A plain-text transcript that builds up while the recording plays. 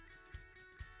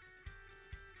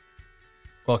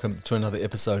Welcome to another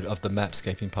episode of the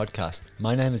Mapscaping Podcast.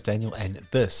 My name is Daniel and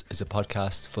this is a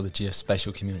podcast for the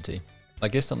geospatial community. My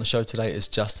guest on the show today is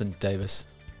Justin Davis.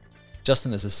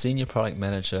 Justin is a senior product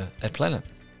manager at Planet.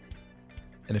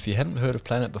 And if you haven't heard of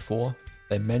Planet before,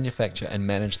 they manufacture and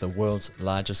manage the world's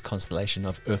largest constellation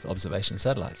of Earth observation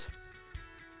satellites,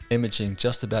 imaging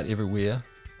just about everywhere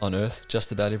on Earth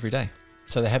just about every day.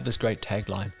 So they have this great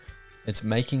tagline. It's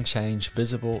making change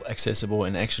visible, accessible,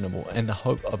 and actionable. And the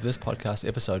hope of this podcast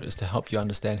episode is to help you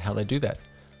understand how they do that.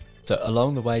 So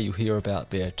along the way, you'll hear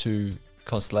about their two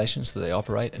constellations that they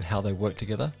operate and how they work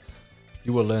together.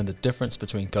 You will learn the difference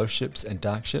between ghost ships and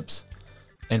dark ships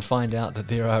and find out that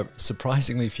there are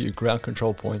surprisingly few ground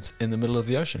control points in the middle of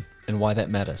the ocean and why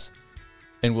that matters.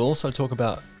 And we'll also talk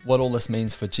about what all this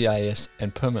means for GIS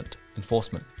and permit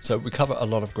enforcement. So we cover a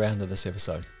lot of ground in this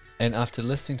episode. And after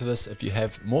listening to this, if you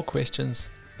have more questions,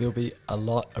 there'll be a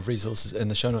lot of resources in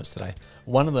the show notes today.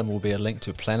 One of them will be a link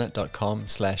to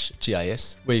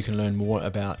planet.com/GIS, where you can learn more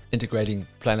about integrating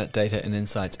Planet data and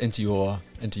insights into your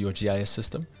GIS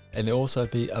system. And there'll also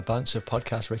be a bunch of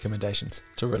podcast recommendations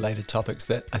to related topics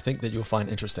that I think that you'll find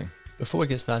interesting. Before we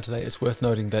get started today, it's worth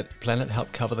noting that Planet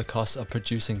helped cover the costs of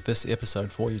producing this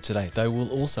episode for you today. They will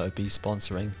also be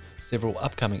sponsoring several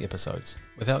upcoming episodes.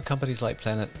 Without companies like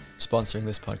Planet sponsoring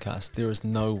this podcast, there is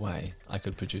no way I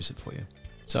could produce it for you.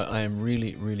 So I am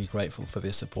really, really grateful for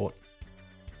their support.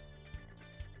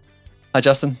 Hi,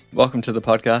 Justin. Welcome to the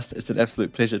podcast. It's an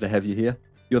absolute pleasure to have you here.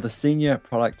 You're the senior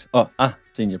product, or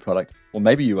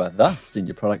maybe you are the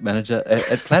senior product manager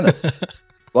at Planet.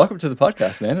 Welcome to the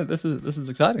podcast, man. This is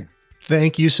exciting.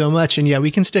 Thank you so much. And yeah, we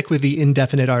can stick with the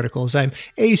indefinite articles. I'm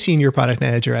a senior product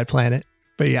manager at Planet,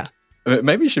 but yeah.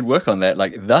 Maybe you should work on that.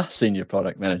 Like the senior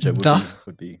product manager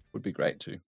would be great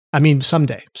too. I mean,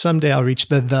 someday I'll reach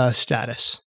the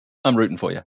status. I'm rooting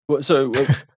for you. So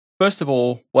first of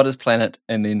all, what is Planet?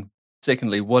 And then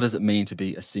secondly, what does it mean to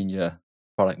be a senior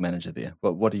product manager there?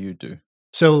 What do you do?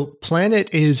 So Planet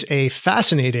is a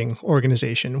fascinating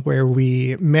organization where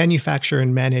we manufacture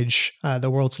and manage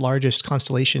the world's largest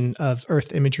constellation of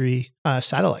Earth imagery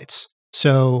satellites.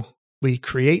 So we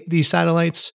create these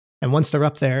satellites, and once they're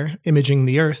up there imaging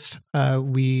the Earth,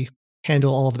 we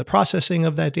handle all of the processing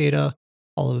of that data,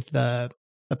 all of the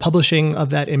publishing of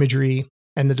that imagery,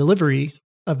 and the delivery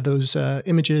of those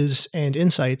images and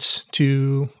insights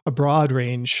to a broad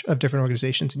range of different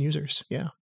organizations and users. Yeah.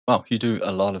 Wow, you do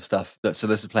a lot of stuff. So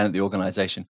this is Planet, the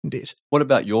organization. Indeed. What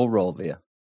about your role there?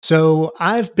 So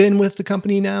I've been with the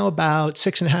company now about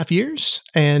 6.5 years.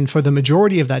 And for the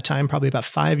majority of that time, probably about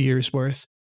 5 years worth,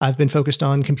 I've been focused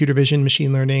on computer vision,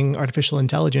 machine learning, artificial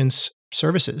intelligence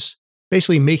services,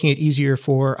 basically making it easier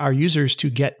for our users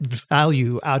to get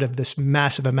value out of this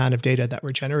massive amount of data that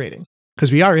we're generating.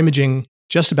 Because we are imaging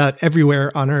just about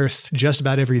everywhere on Earth, just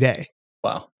about every day.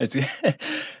 Wow. It's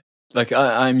like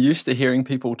I'm used to hearing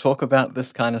people talk about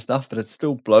this kind of stuff, but it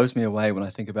still blows me away when I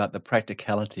think about the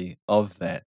practicality of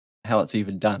that, how it's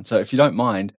even done. So if you don't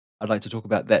mind, I'd like to talk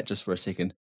about that just for a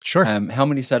second. Sure. How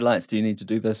many satellites do you need to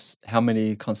do this? How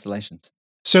many constellations?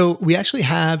 So we actually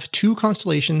have 2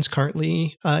 constellations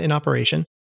currently in operation.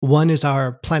 One is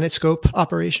our PlanetScope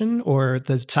operation, or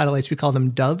the satellites, we call them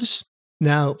Doves.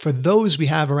 Now, for those, we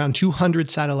have around 200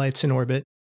 satellites in orbit,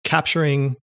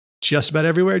 capturing just about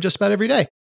everywhere, just about every day.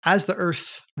 As the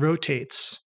Earth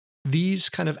rotates, these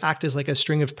kind of act as like a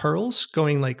string of pearls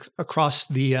going like across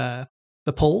the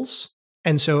poles.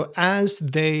 And so as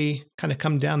they kind of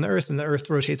come down the Earth and the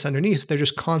Earth rotates underneath, they're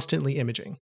just constantly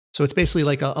imaging. So it's basically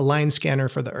like a line scanner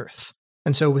for the Earth.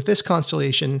 And so with this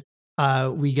constellation,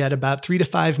 we get about 3 to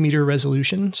 5 meter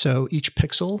resolution. So each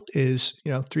pixel is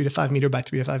 3 to 5 meter by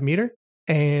 3 to 5 meter.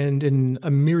 And in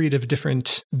a myriad of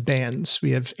different bands,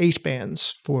 we have 8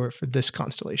 bands for this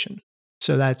constellation.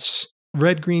 So that's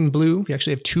red, green, blue. We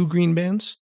actually have 2 green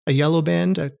bands, a yellow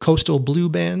band, a coastal blue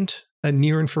band, a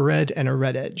near infrared, and a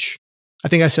red edge. I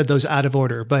think I said those out of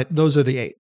order, but those are the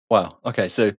 8. Wow. Okay.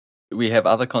 So we have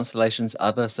other constellations,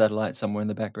 other satellites somewhere in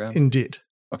the background? Indeed.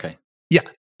 Okay. Yeah.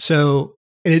 So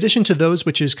in addition to those,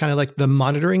 which is kind of like the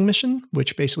monitoring mission,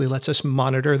 which basically lets us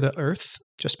monitor the Earth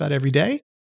just about every day,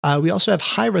 we also have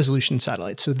high resolution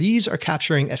satellites. So these are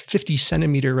capturing at 50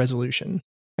 centimeter resolution.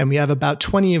 And we have about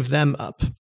 20 of them up.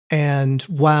 And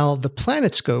while the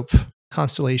PlanetScope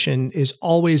constellation is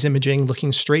always imaging,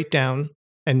 looking straight down,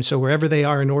 and so wherever they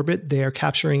are in orbit, they are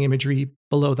capturing imagery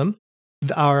below them.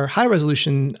 Our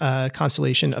high-resolution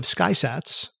constellation of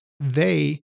SkySats,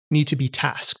 they need to be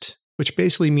tasked, which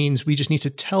basically means we just need to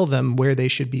tell them where they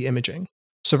should be imaging.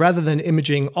 So rather than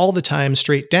imaging all the time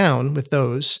straight down with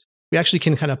those, we actually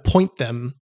can kind of point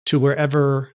them to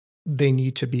wherever they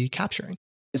need to be capturing.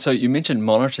 So you mentioned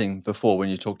monitoring before when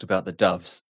you talked about the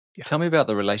doves. Yeah. Tell me about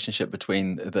the relationship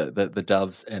between the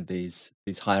doves and these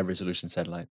higher resolution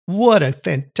satellites. What a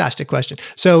fantastic question.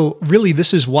 So, really,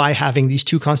 this is why having these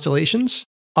two constellations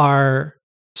are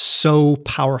so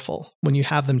powerful when you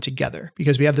have them together,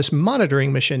 because we have this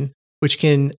monitoring mission, which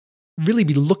can really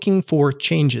be looking for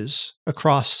changes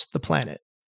across the planet.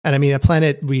 And I mean, a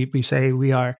planet, we say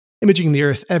we are imaging the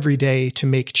Earth every day to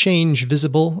make change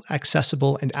visible,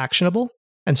 accessible, and actionable.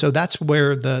 And so that's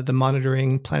where the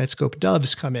monitoring PlanetScope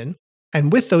doves come in.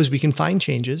 And with those, we can find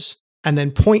changes and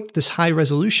then point this high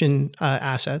resolution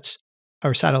assets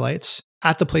or satellites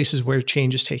at the places where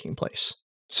change is taking place.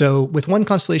 So with one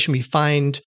constellation, we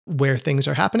find where things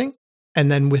are happening.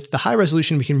 And then with the high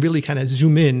resolution, we can really kind of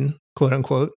zoom in, quote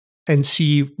unquote, and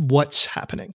see what's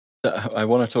happening. I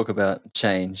want to talk about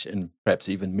change and perhaps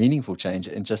even meaningful change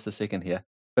in just a second here.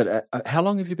 But how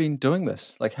long have you been doing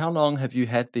this? Like, how long have you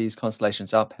had these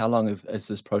constellations up? How long has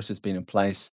this process been in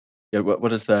place? What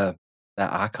does the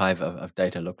archive of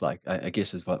data look like? I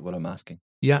guess is what I'm asking.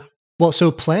 Yeah. Well,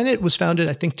 so Planet was founded,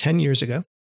 I think, 10 years ago.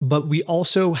 But we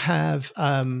also have,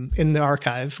 in the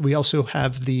archive, we also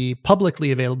have the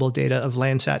publicly available data of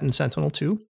Landsat and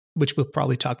Sentinel-2, which we'll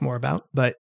probably talk more about.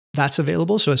 But that's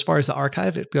available. So as far as the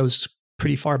archive, it goes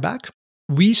pretty far back.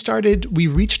 We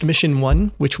reached mission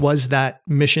 1, which was that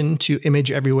mission to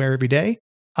image everywhere, every day,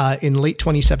 in late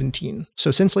 2017.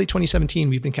 So since late 2017,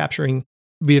 we've been capturing,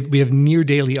 we have near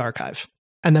daily archive.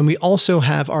 And then we also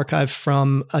have archive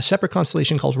from a separate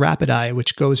constellation called RapidEye,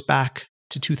 which goes back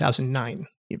to 2009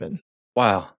 even.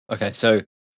 Wow. Okay. So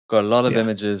got a lot of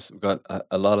images, we've got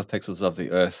a lot of pixels of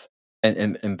the Earth.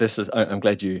 And this is, I'm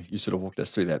glad you sort of walked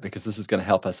us through that, because this is going to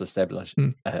help us establish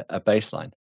a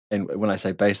baseline. And when I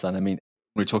say baseline, I mean,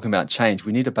 when we're talking about change,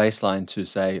 we need a baseline to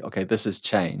say, okay, this is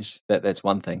change. That's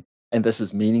one thing. And this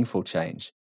is meaningful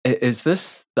change. Is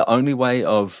this the only way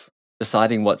of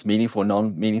deciding what's meaningful or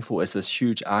non-meaningful? Is this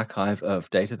huge archive of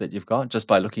data that you've got just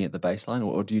by looking at the baseline?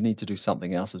 Or do you need to do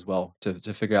something else as well to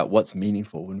figure out what's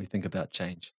meaningful when we think about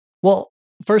change? Well,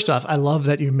 first off, I love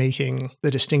that you're making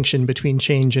the distinction between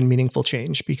change and meaningful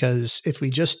change, because if we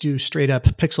just do straight up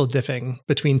pixel diffing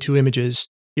between two images,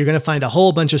 you're going to find a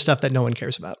whole bunch of stuff that no one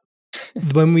cares about.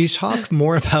 When we talk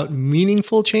more about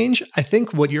meaningful change, I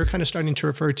think what you're kind of starting to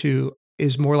refer to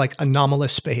is more like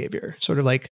anomalous behavior, sort of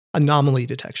like anomaly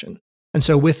detection. And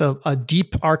so with a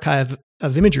deep archive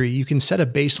of imagery, you can set a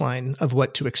baseline of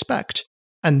what to expect.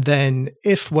 And then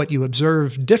if what you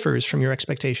observe differs from your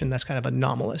expectation, that's kind of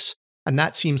anomalous. And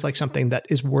that seems like something that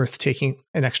is worth taking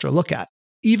an extra look at.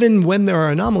 Even when there are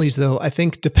anomalies, though, I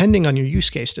think depending on your use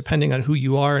case, depending on who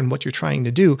you are and what you're trying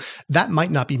to do, that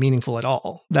might not be meaningful at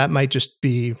all. That might just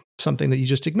be something that you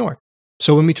just ignore.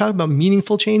 So when we talk about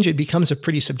meaningful change, it becomes a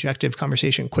pretty subjective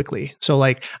conversation quickly. So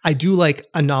like, I do like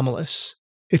anomalous.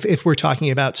 If we're talking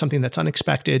about something that's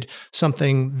unexpected,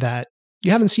 something that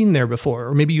you haven't seen there before,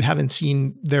 or maybe you haven't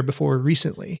seen there before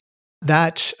recently,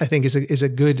 that I think is a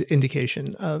good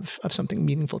indication of something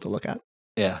meaningful to look at.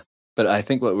 Yeah. But I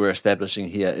think what we're establishing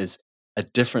here is a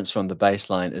difference from the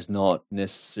baseline is not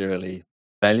necessarily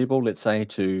valuable, let's say,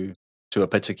 to a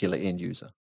particular end user.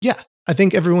 Yeah, I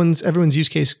think everyone's use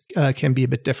case can be a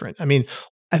bit different. I mean,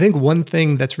 I think one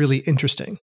thing that's really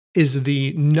interesting is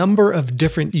the number of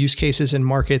different use cases and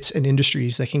markets and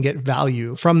industries that can get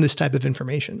value from this type of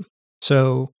information.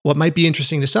 So what might be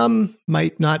interesting to some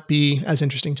might not be as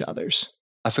interesting to others.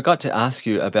 I forgot to ask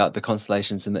you about the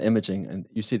constellations and the imaging, and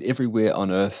you said everywhere on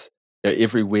Earth,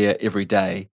 everywhere, every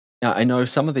day. Now, I know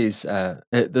some of these,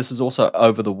 this is also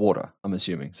over the water, I'm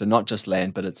assuming. So not just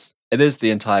land, but it is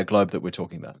the entire globe that we're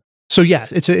talking about. So yeah,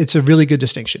 it's a really good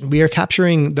distinction. We are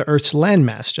capturing the Earth's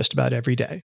landmass just about every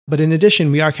day. But in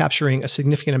addition, we are capturing a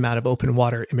significant amount of open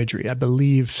water imagery. I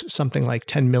believe something like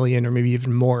 10 million or maybe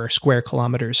even more square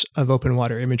kilometers of open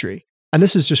water imagery. And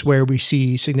this is just where we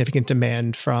see significant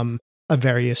demand from a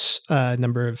various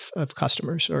number of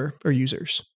customers or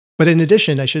users. But in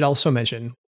addition, I should also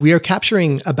mention, we are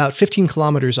capturing about 15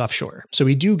 kilometers offshore. So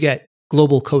we do get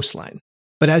global coastline.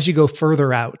 But as you go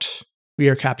further out, we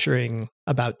are capturing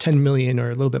about 10 million or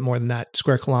a little bit more than that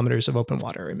square kilometers of open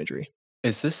water imagery.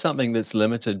 Is this something that's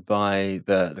limited by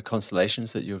the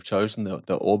constellations that you've chosen,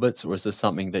 the orbits, or is this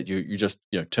something that you just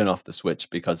turn off the switch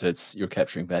because you're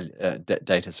capturing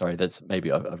data that's maybe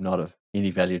not of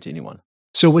any value to anyone?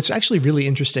 So what's actually really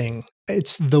interesting,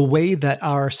 it's the way that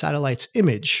our satellites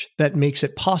image that makes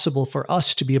it possible for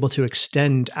us to be able to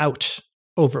extend out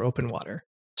over open water.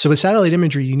 So with satellite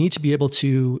imagery, you need to be able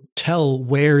to tell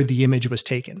where the image was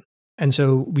taken. And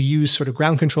so we use sort of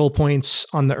ground control points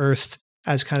on the Earth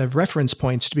as kind of reference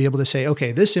points to be able to say,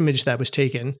 okay, this image that was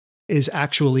taken is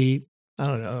actually I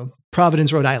don't know,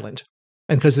 Providence, Rhode Island.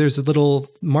 And because there's little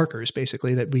markers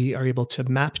basically that we are able to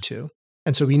map to.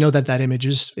 And so we know that that image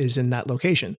is in that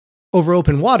location. Over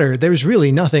open water, there's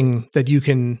really nothing that you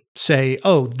can say,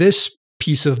 oh, this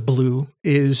piece of blue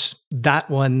is that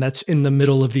one that's in the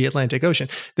middle of the Atlantic Ocean.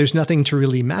 There's nothing to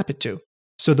really map it to.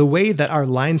 So the way that our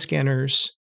line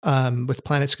scanners with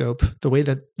PlanetScope, the way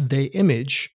that they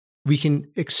image, we can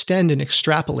extend and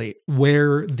extrapolate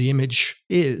where the image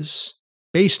is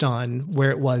based on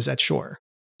where it was at shore.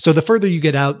 So the further you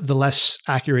get out, the less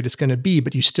accurate it's going to be,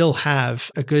 but you still have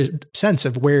a good sense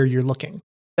of where you're looking.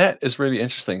 That is really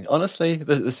interesting. Honestly,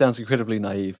 this sounds incredibly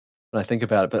naive when I think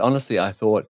about it, but honestly, I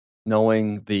thought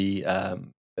knowing the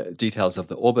details of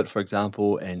the orbit, for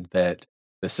example, and that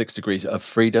the 6 degrees of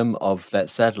freedom of that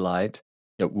satellite,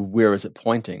 where is it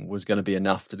pointing, was going to be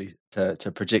enough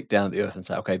to project down at the Earth and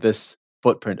say, okay, this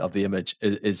footprint of the image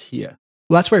is here.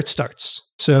 Well, that's where it starts.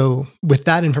 So with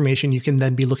that information, you can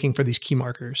then be looking for these key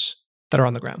markers that are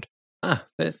on the ground.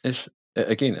 That is,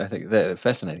 again, I think they're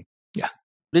fascinating. Yeah.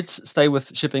 Let's stay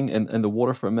with shipping and the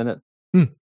water for a minute.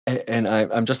 And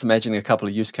I'm just imagining a couple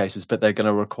of use cases, but they're going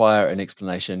to require an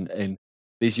explanation. And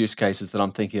these use cases that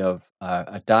I'm thinking of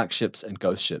are dark ships and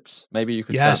ghost ships. Maybe you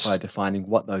could start by defining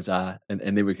what those are, and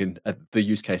then we can, the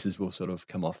use cases will sort of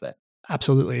come off that.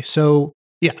 Absolutely. So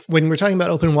yeah, when we're talking about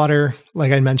open water,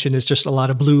 like I mentioned, it's just a lot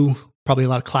of blue, probably a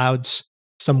lot of clouds,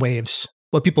 some waves.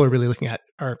 What people are really looking at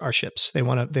are ships. They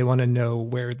want to know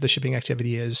where the shipping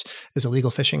activity is. Is illegal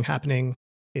fishing happening?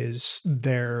 Is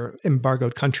there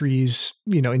embargoed countries,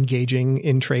 engaging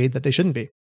in trade that they shouldn't be?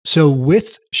 So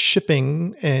with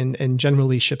shipping and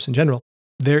generally ships in general,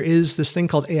 there is this thing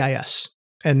called AIS.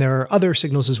 And there are other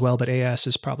signals as well, but AIS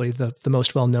is probably the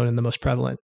most well-known and the most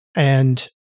prevalent. And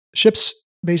ships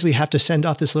basically have to send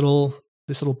off this little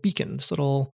beacon, this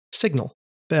little signal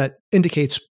that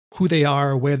indicates who they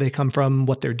are, where they come from,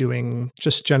 what they're doing,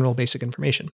 just general basic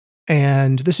information.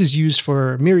 And this is used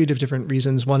for a myriad of different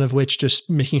reasons, one of which just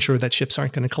making sure that ships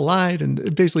aren't going to collide, and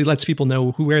it basically lets people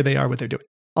know where they are, what they're doing.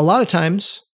 A lot of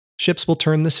times, ships will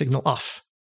turn the signal off,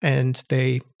 and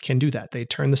they can do that. They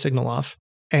turn the signal off,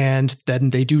 and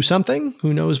then they do something,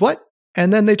 who knows what,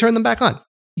 and then they turn them back on.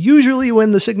 Usually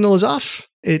when the signal is off,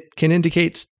 it can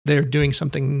indicate they're doing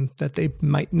something that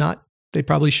they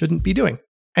probably shouldn't be doing.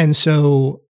 And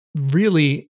so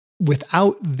really,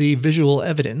 without the visual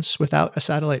evidence, without a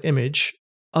satellite image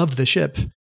of the ship,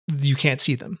 you can't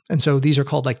see them. And so these are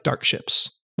called like dark ships.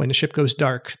 When a ship goes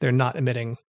dark, they're not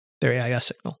emitting their AIS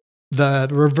signal. The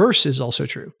reverse is also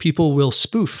true. People will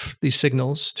spoof these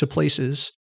signals to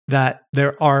places that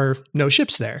there are no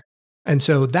ships there. And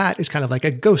so that is kind of like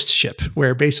a ghost ship,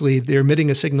 where basically they're emitting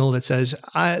a signal that says,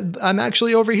 I'm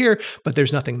actually over here, but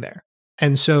there's nothing there.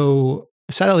 And so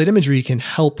satellite imagery can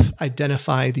help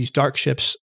identify these dark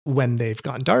ships when they've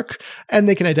gone dark, and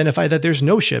they can identify that there's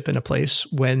no ship in a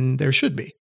place when there should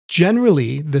be.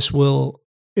 Generally, this will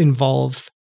involve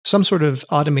some sort of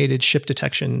automated ship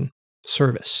detection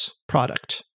service,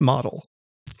 product, model,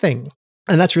 thing.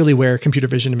 And that's really where computer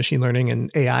vision and machine learning and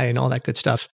AI and all that good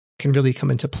stuff can really come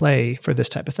into play for this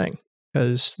type of thing,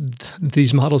 because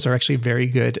these models are actually very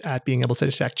good at being able to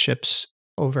detect ships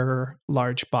over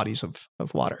large bodies of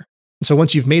water. So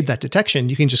once you've made that detection,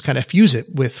 you can just kind of fuse it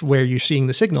with where you're seeing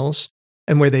the signals,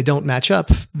 and where they don't match up,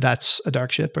 that's a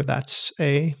dark ship or that's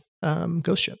a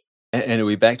ghost ship. And are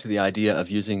we back to the idea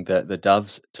of using the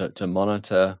doves to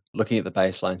monitor, looking at the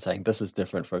baseline, saying this is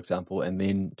different, for example, and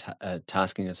then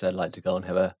tasking a satellite to go and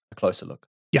have a closer look?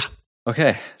 Yeah.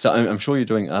 Okay. So I'm sure you're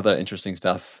doing other interesting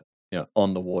stuff,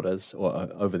 on the waters or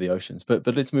over the oceans. But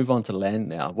let's move on to land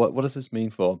now. What does this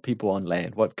mean for people on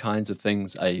land? What kinds of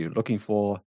things are you looking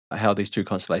for? How are these two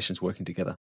constellations working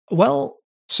together? Well,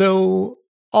 so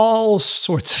all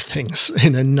sorts of things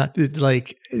in a nut.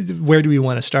 Like, where do we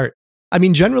want to start? I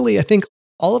mean, generally, I think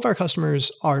all of our customers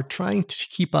are trying to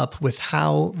keep up with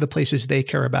how the places they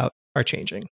care about are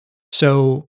changing.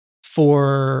 So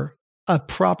for a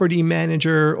property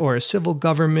manager or a civil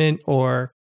government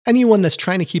or anyone that's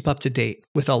trying to keep up to date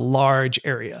with a large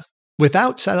area,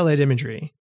 without satellite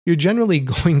imagery, you're generally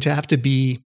going to have to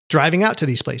be driving out to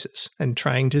these places and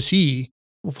trying to see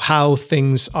how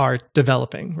things are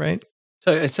developing, right?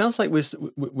 So it sounds like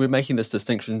we're making this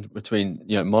distinction between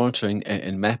monitoring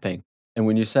and mapping. And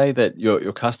when you say that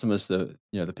your customers, the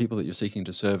people that you're seeking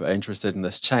to serve, are interested in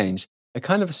this change, it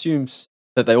kind of assumes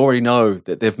that they already know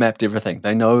that they've mapped everything.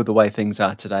 They know the way things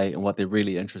are today and what they're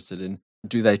really interested in.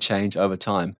 Do they change over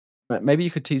time? Maybe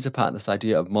you could tease apart this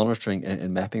idea of monitoring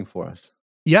and mapping for us.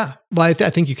 Yeah, well, I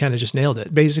think you kind of just nailed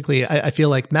it. Basically, I feel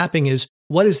like mapping is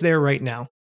what is there right now.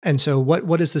 And so what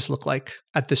does this look like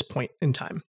at this point in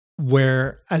time?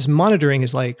 whereas monitoring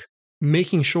is like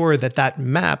making sure that that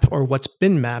map or what's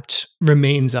been mapped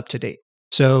remains up to date.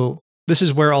 So this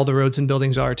is where all the roads and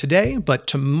buildings are today, but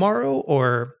tomorrow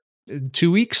or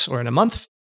 2 weeks or in a month,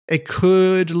 it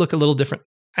could look a little different.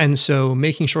 And so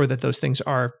making sure that those things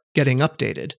are getting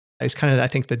updated is kind of, I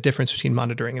think, the difference between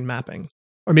monitoring and mapping.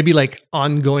 Or maybe like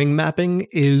ongoing mapping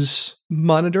is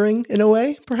monitoring in a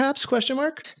way, perhaps, ? But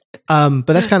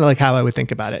that's kind of like how I would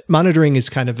think about it. Monitoring is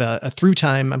kind of a through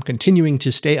time. I'm continuing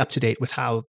to stay up to date with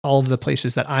how all of the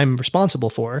places that I'm responsible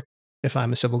for, if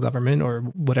I'm a civil government or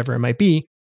whatever it might be,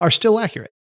 are still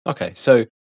accurate. Okay, so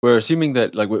we're assuming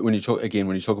that, like, when you talk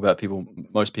about people,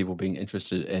 most people being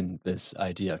interested in this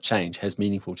idea of change, has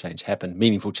meaningful change happened?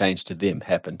 Meaningful change to them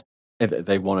happened. And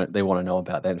they want to know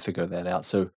about that and figure that out.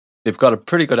 So they've got a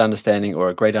pretty good understanding or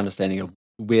a great understanding of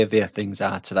where their things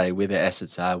are today, where their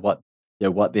assets are, what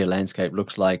their landscape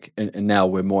looks like, and now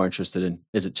we're more interested in,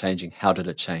 is it changing? How did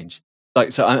it change?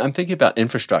 Like, so I'm thinking about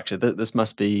infrastructure. This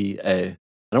must be I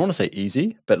don't want to say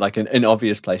easy, but like an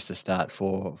obvious place to start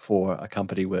for a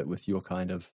company with your kind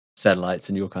of satellites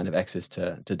and your kind of access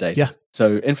to data. Yeah.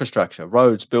 So infrastructure,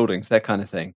 roads, buildings, that kind of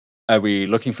thing. Are we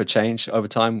looking for change over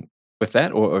time with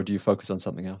that, or do you focus on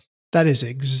something else? That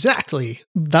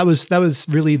was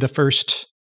really the first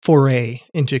foray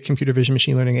into computer vision,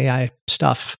 machine learning, AI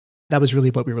stuff. That was really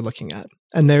what we were looking at.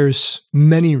 And there's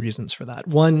many reasons for that.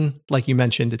 One, like you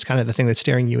mentioned, it's kind of the thing that's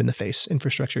staring you in the face.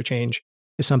 Infrastructure change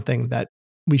is something that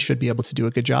we should be able to do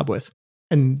a good job with.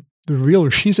 And the real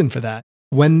reason for that,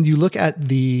 when you look at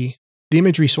the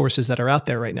imagery sources that are out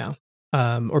there right now,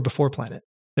 or before Planet,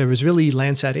 there was really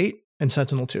Landsat 8 and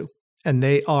Sentinel-2. And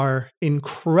they are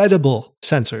incredible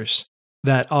sensors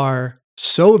that are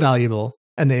so valuable.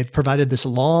 And they've provided this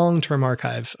long-term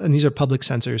archive. And these are public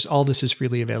sensors. All this is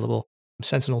freely available.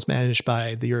 Sentinel's managed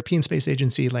by the European Space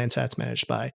Agency. Landsat's managed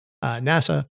by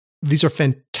NASA. These are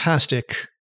fantastic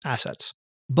assets.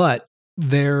 But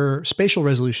their spatial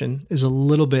resolution is a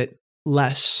little bit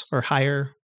less or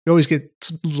higher. You always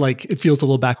get like, it feels a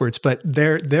little backwards, but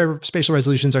their spatial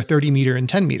resolutions are 30 meter and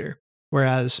 10 meter.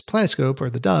 Whereas PlanetScope or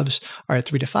the Doves are at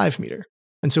 3 to 5 meter.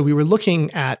 And so we were looking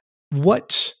at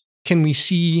what can we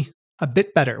see a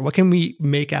bit better? What can we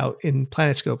make out in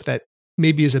PlanetScope that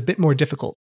maybe is a bit more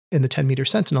difficult in the 10 meter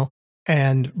Sentinel?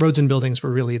 And roads and buildings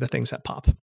were really the things that pop.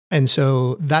 And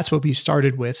so that's what we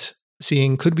started with,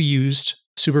 seeing could we use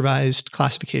supervised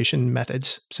classification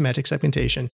methods, semantic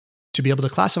segmentation, to be able to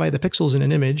classify the pixels in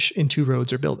an image into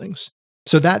roads or buildings.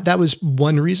 So that was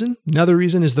one reason. Another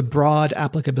reason is the broad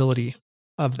applicability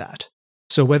of that.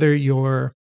 So whether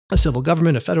you're a civil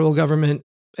government, a federal government,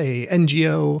 a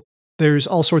NGO, there's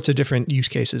all sorts of different use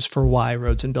cases for why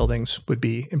roads and buildings would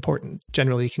be important.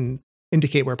 Generally, it can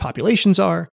indicate where populations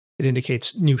are. It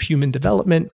indicates new human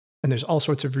development. And there's all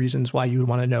sorts of reasons why you would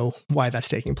want to know why that's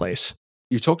taking place.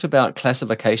 You talked about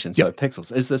classification. So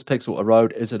pixels. Is this pixel a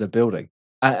road? Is it a building?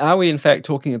 Are we in fact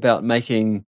talking about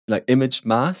making like image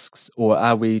masks, or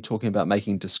are we talking about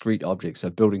making discrete objects, so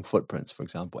building footprints, for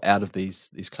example, out of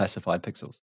these classified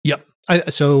pixels? Yep.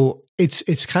 So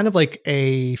it's kind of like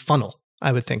a funnel,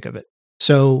 I would think of it.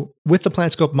 So with the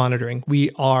PlanetScope monitoring, we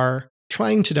are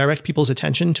trying to direct people's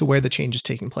attention to where the change is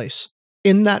taking place.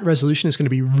 In that resolution, it's going to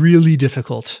be really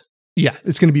difficult. Yeah,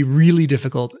 it's going to be really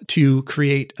difficult to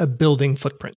create a building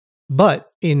footprint.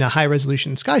 But in a high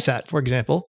resolution SkySat, for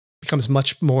example, becomes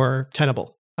much more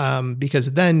tenable.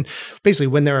 Because then basically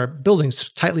when there are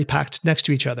buildings tightly packed next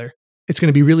to each other, it's going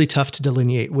to be really tough to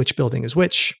delineate which building is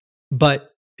which. But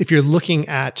if you're looking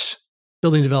at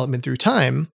building development through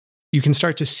time, you can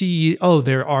start to see,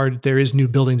 there is new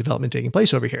building development taking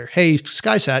place over here. Hey,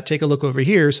 SkySat, take a look over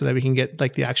here so that we can get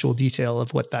like the actual detail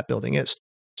of what that building is.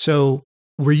 So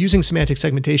we're using semantic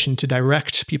segmentation to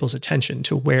direct people's attention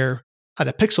to where at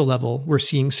a pixel level, we're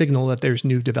seeing signal that there's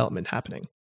new development happening.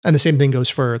 And the same thing goes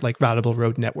for like routable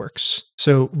road networks.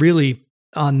 So really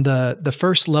on the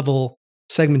first level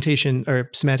segmentation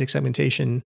or semantic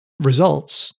segmentation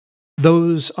results,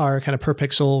 those are kind of per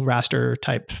pixel raster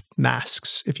type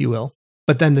masks, if you will.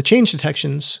 But then the change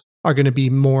detections are going to be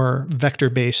more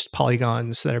vector-based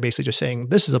polygons that are basically just saying,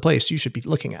 this is a place you should be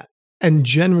looking at. And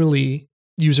generally,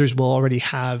 users will already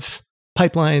have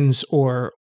pipelines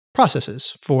or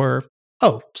processes for,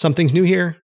 something's new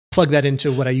here, plug that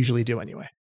into what I usually do anyway.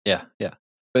 Yeah.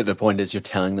 But the point is you're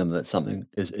telling them that something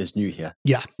is new here.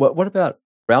 Yeah. What about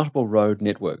routable road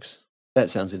networks? That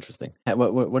sounds interesting.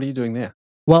 What are you doing there?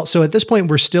 Well, so at this point,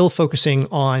 we're still focusing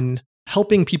on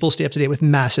helping people stay up to date with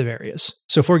massive areas.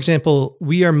 So for example,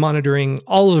 we are monitoring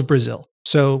all of Brazil.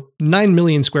 So 9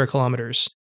 million square kilometers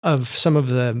of some of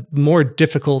the more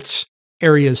difficult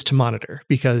areas to monitor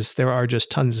because there are just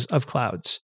tons of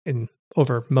clouds.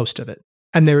 over most of it.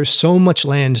 And there is so much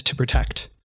land to protect.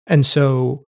 And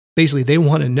so basically they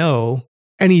want to know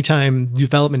anytime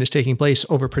development is taking place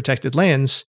over protected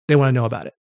lands, they want to know about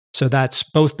it. So that's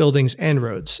both buildings and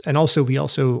roads. And also we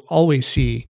also always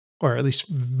see, or at least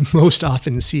most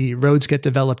often see, roads get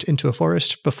developed into a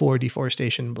forest before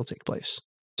deforestation will take place.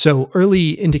 So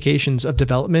early indications of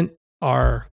development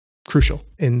are crucial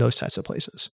in those types of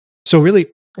places. So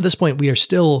really, at this point, we are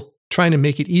still trying to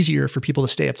make it easier for people to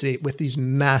stay up to date with these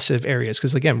massive areas.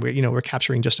 Because again, we're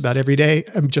capturing just about every day,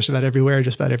 just about everywhere,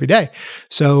 just about every day.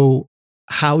 So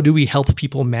how do we help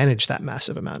people manage that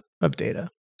massive amount of data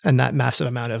and that massive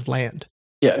amount of land?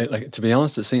 Yeah, like, to be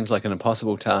honest, it seems like an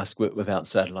impossible task without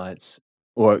satellites,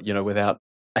 or without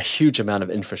a huge amount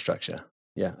of infrastructure.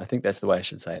 Yeah, I think that's the way I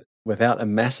should say it. Without a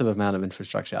massive amount of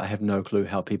infrastructure, I have no clue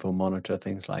how people monitor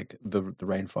things like the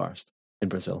rainforest in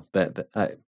Brazil.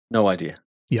 No idea.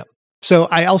 Yeah. So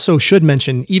I also should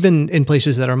mention, even in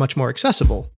places that are much more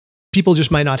accessible, people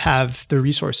just might not have the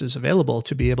resources available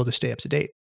to be able to stay up to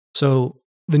date. So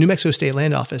the New Mexico State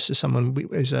Land Office is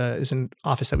an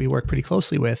office that we work pretty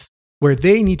closely with, where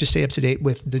they need to stay up to date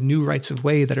with the new rights of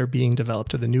way that are being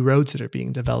developed or the new roads that are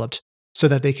being developed, so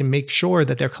that they can make sure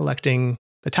that they're collecting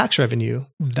the tax revenue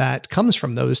that comes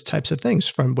from those types of things,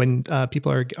 from when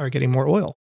people are getting more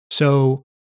oil. So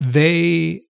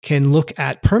they can look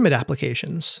at permit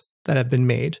applications that have been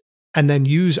made and then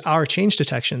use our change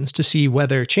detections to see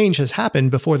whether change has happened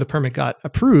before the permit got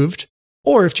approved,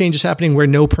 or if change is happening where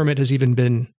no permit has even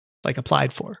been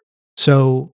applied for.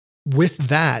 So with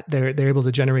that, they're able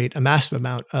to generate a massive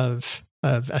amount of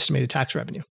estimated tax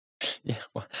revenue. Yeah,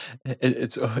 well,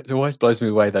 it always blows me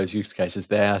away, those use cases.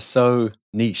 They are so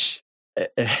niche,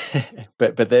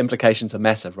 but the implications are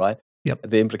massive, right? Yep.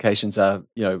 The implications are,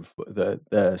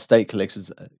 the state collects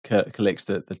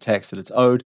the tax that it's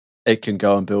owed. It can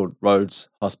go and build roads,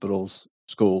 hospitals,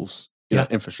 schools,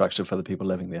 infrastructure for the people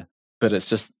living there. But it's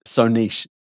just so niche.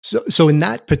 So in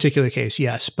that particular case,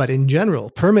 yes. But in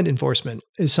general, permit enforcement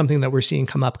is something that we're seeing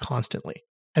come up constantly.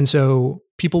 And so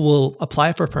people will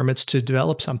apply for permits to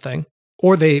develop something,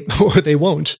 or they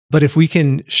won't. But if we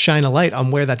can shine a light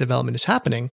on where that development is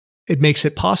happening, it makes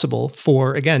it possible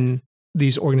for, again,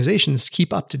 these organizations to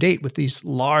keep up to date with these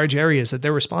large areas that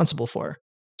they're responsible for.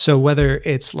 So whether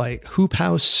it's like hoop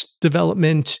house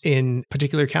development in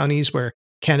particular counties where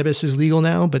cannabis is legal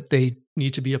now, but they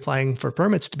need to be applying for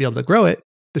permits to be able to grow it,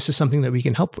 this is something that we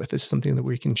can help with. This is something that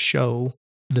we can show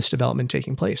this development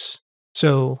taking place.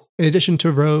 So in addition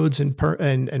to roads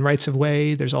and rights of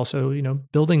way, there's also,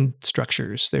 building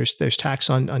structures. There's tax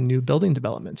on new building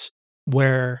developments,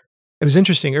 where it was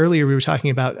interesting. Earlier, we were talking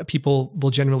about people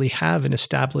will generally have an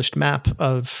established map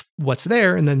of what's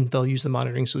there, and then they'll use the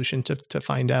monitoring solution to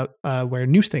find out where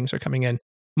new things are coming in.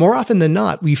 More often than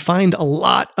not, we find a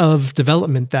lot of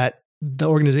development that the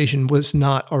organization was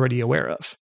not already aware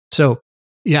of. So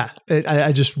yeah,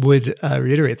 I just would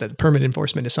reiterate that permit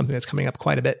enforcement is something that's coming up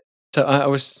quite a bit. So I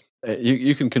was,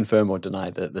 you can confirm or deny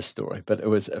this story, but it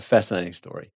was a fascinating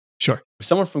story. Sure.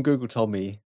 Someone from Google told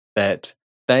me that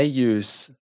they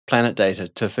use Planet data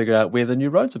to figure out where the new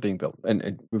roads are being built.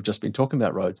 And we've just been talking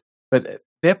about roads, but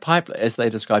their pipeline, as they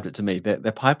described it to me, their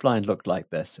pipeline looked like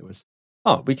this. It was,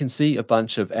 we can see a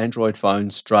bunch of Android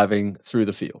phones driving through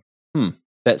the field.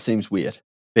 That seems weird.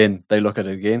 Then they look at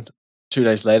it again. 2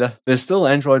 days later, there's still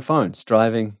Android phones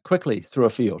driving quickly through a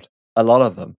field, a lot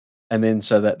of them. And then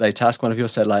so that they task one of your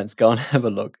satellites, go and have a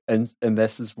look. And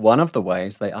this is one of the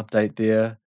ways they update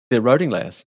their roading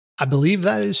layers. I believe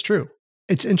that is true.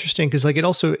 It's interesting because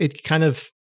it kind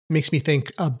of makes me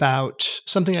think about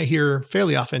something I hear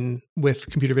fairly often with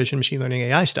computer vision, machine learning,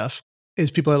 AI stuff,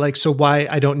 is people are like, so why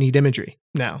I don't need imagery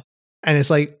now? And it's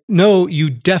like, no, you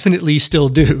definitely still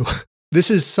do.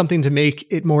 This is something to make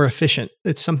it more efficient.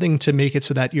 It's something to make it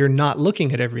so that you're not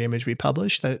looking at every image we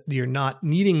publish, that you're not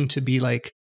needing to be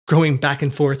going back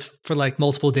and forth for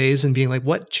multiple days and being like,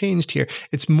 what changed here?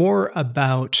 It's more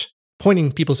about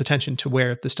pointing people's attention to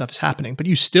where this stuff is happening. But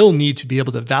you still need to be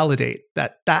able to validate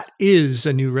that that is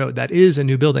a new road, that is a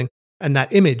new building, and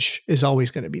that image is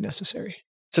always going to be necessary.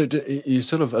 So you're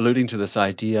sort of alluding to this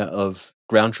idea of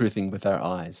ground truthing with our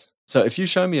eyes. So if you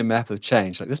show me a map of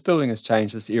change, like this building has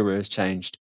changed, this area has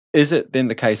changed, is it then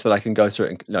the case that I can go through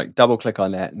it and double click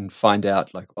on that and find out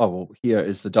here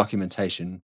is the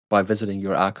documentation by visiting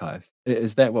your archive?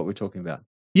 Is that what we're talking about?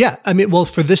 Yeah. I mean, well,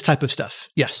 for this type of stuff,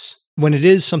 yes. When it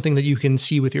is something that you can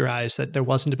see with your eyes that there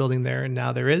wasn't a building there and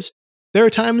now there is, there are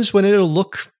times when it'll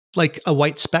look like a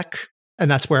white speck, and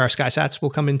that's where our SkySats will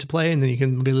come into play. And then you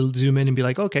can really zoom in and be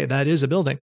like, okay, that is a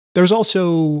building. There's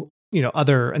also,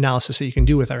 other analysis that you can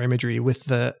do with our imagery with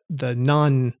the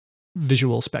non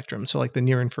visual spectrum. So like the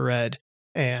near infrared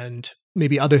and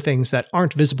maybe other things that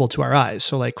aren't visible to our eyes.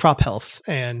 So like crop health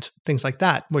and things like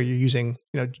that, where you're using,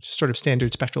 just sort of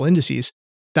standard spectral indices,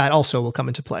 that also will come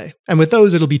into play. And with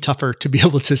those, it'll be tougher to be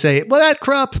able to say, well, that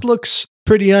crop looks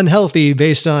pretty unhealthy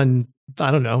based on,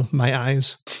 I don't know, my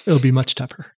eyes. It'll be much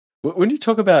tougher. When you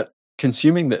talk about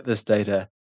consuming this data,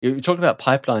 you talked about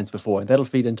pipelines before, and that'll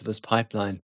feed into this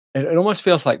pipeline. It almost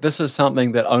feels like this is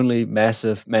something that only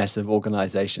massive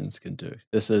organizations can do.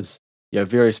 This is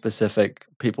very specific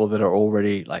people that are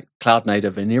already like cloud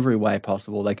native in every way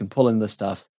possible. They can pull in this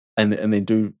stuff and then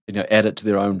do add it to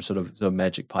their own sort of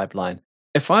magic pipeline.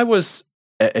 If I was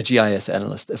a GIS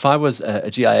analyst, if I was a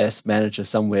GIS manager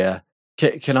somewhere,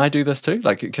 can I do this too?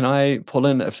 Like, can I pull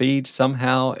in a feed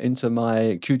somehow into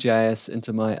my QGIS,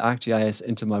 into my ArcGIS,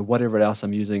 into my whatever else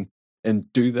I'm using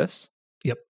and do this?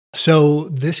 Yep. So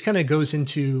this kind of goes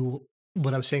into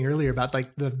what I was saying earlier about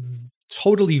like the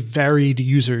totally varied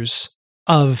users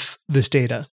of this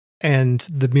data and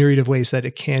the myriad of ways that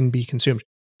it can be consumed.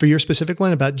 For your specific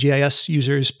one about GIS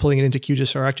users pulling it into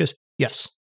QGIS or ArcGIS, yes.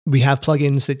 We have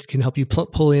plugins that can help you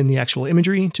pull in the actual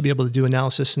imagery to be able to do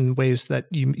analysis in ways that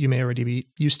you may already be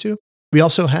used to. We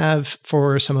also have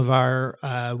for some of our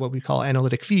what we call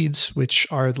analytic feeds, which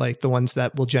are like the ones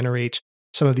that will generate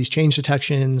some of these change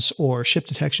detections or ship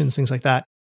detections, things like that.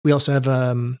 We also have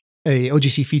a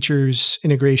OGC features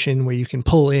integration where you can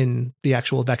pull in the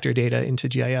actual vector data into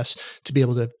GIS to be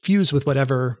able to fuse with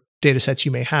whatever data sets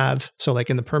you may have. So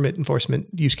like in the permit enforcement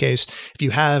use case, if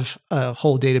you have a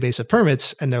whole database of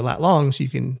permits and they're lat longs, you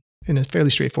can, in a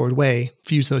fairly straightforward way,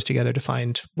 fuse those together to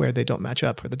find where they don't match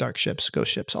up, or the dark ships,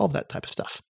 ghost ships, all of that type of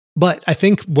stuff. But I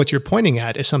think what you're pointing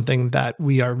at is something that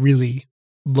we are really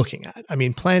looking at. I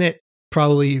mean, Planet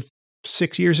probably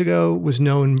 6 years ago was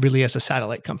known really as a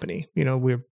satellite company.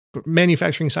 We're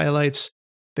manufacturing satellites.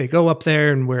 They go up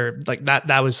there and we're like,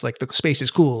 that was like, the space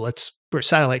is cool. We're a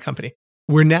satellite company.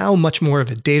 We're now much more of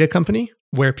a data company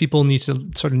where people need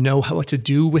to sort of know what to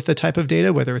do with the type of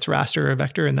data, whether it's raster or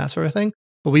vector and that sort of thing.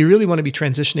 But we really want to be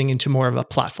transitioning into more of a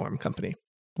platform company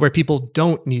where people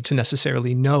don't need to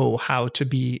necessarily know how to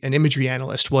be an imagery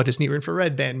analyst. What does near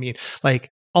infrared band mean? Like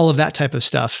all of that type of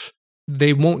stuff.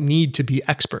 They won't need to be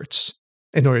experts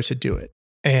in order to do it.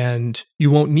 And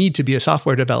you won't need to be a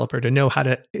software developer to know how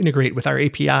to integrate with our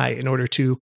API in order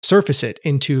to surface it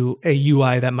into a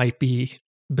UI that might be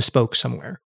bespoke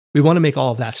somewhere. We want to make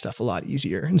all of that stuff a lot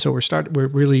easier. And so we're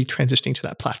really transitioning to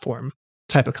that platform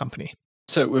type of company.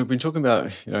 So we've been talking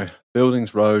about,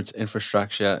 buildings, roads,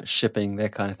 infrastructure, shipping,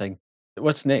 that kind of thing.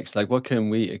 What's next? Like, what can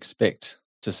we expect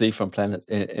to see from Planet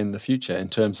in the future in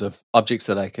terms of objects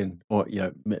that I can, or,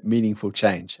 meaningful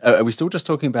change? Are we still just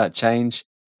talking about change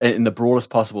in the broadest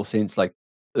possible sense? Like,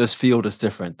 this field is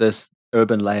different, this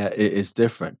urban layer is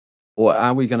different. Or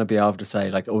are we going to be able to say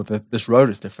like, oh, this road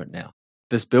is different now?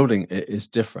 This building is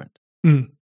different.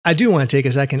 I do want to take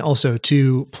a second also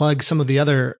to plug some of the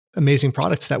other amazing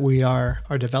products that we are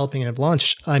developing and have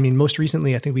launched. I mean, most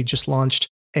recently, I think we just launched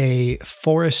a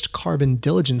forest carbon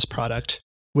diligence product,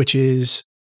 which is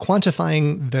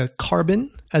quantifying the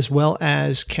carbon as well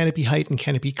as canopy height and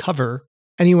canopy cover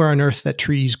anywhere on Earth that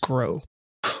trees grow.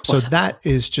 So that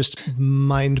is just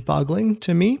mind-boggling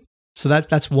to me. So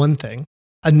that's one thing.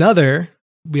 Another,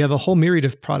 we have a whole myriad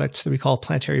of products that we call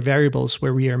planetary variables,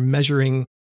 where we are measuring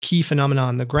key phenomena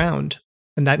on the ground.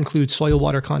 And that includes soil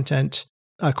water content,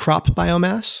 crop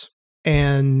biomass,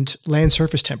 and land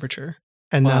surface temperature.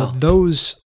 And now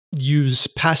those use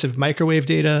passive microwave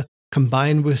data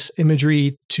combined with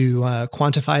imagery to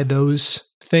quantify those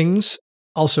things.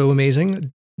 Also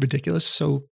amazing, ridiculous,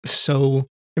 so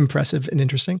impressive and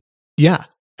interesting. Yeah.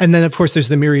 And then, of course, there's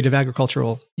the myriad of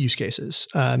agricultural use cases,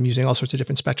 using all sorts of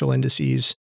different spectral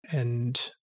indices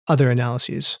and other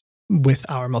analyses with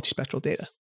our multispectral data.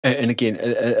 And again,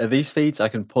 are these feeds I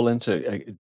can pull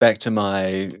into back to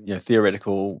my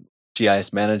theoretical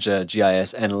GIS manager,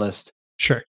 GIS analyst?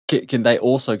 Sure. Can they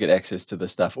also get access to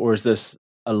this stuff, or is this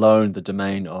alone the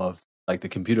domain of like the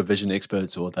computer vision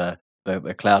experts or the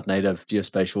cloud native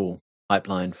geospatial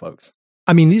pipeline folks?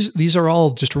 I mean, these are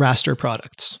all just raster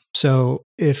products. So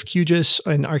if QGIS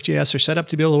and ArcGIS are set up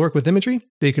to be able to work with imagery,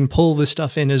 they can pull this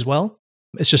stuff in as well.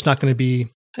 It's just not going to be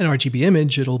an RGB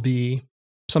image. It'll be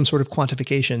some sort of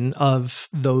quantification of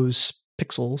those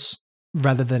pixels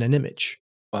rather than an image.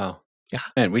 Wow. Yeah.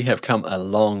 Man, we have come a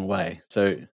long way.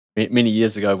 So many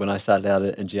years ago when I started out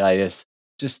in GIS,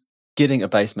 just getting a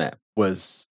base map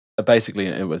was basically,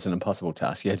 it was an impossible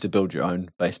task. You had to build your own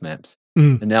base maps.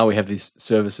 And now we have these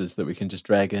services that we can just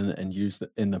drag in and use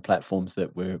in the platforms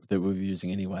that we're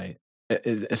using anyway.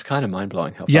 It's kind of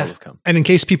mind-blowing how far we've come. And in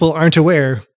case people aren't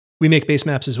aware, We make base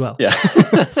maps as well. Yeah.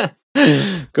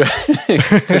 Good.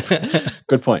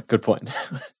 Good point. Good point.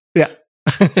 Yeah.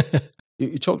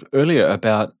 You talked earlier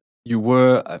about you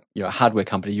were a hardware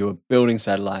company. You were building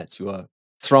satellites. You were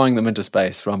throwing them into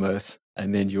space from Earth,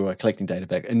 and then you were collecting data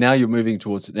back. And now you're moving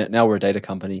towards, now we're a data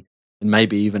company and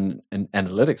maybe even an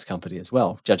analytics company as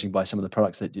well, judging by some of the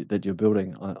products that you're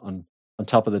building on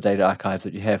top of the data archive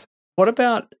that you have. What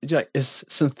about, is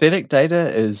synthetic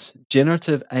data, is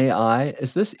generative AI,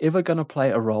 is this ever going to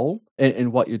play a role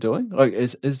in what you're doing? Like,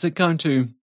 is it going to,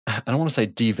 I don't want to say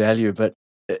devalue, but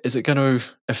is it going to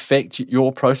affect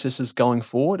your processes going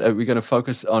forward? Are we going to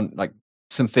focus on like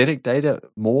synthetic data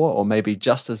more, or maybe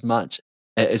just as much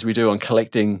as we do on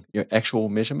collecting your actual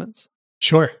measurements?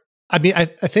 Sure. I mean, I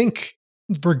think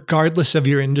regardless of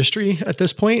your industry at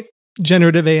this point,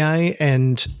 generative AI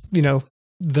and,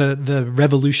 the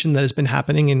revolution that has been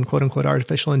happening in quote unquote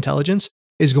artificial intelligence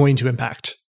is going to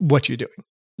impact what you're doing.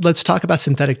 Let's talk about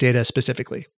synthetic data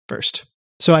specifically first.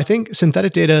 So I think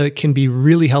synthetic data can be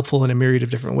really helpful in a myriad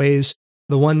of different ways.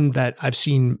 The one that I've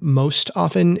seen most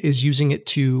often is using it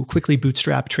to quickly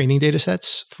bootstrap training data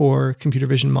sets for computer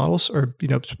vision models or,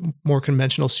 more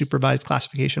conventional supervised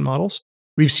classification models.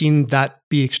 We've seen that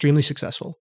be extremely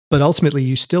successful. But ultimately,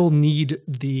 you still need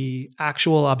the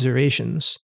actual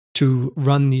observations to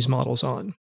run these models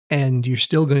on. And you're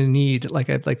still going to need, like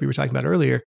we were talking about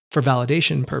earlier, for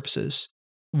validation purposes.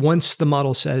 Once the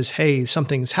model says, hey,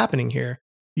 something's happening here,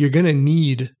 you're going to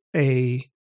need a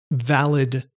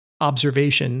valid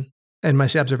observation, and when I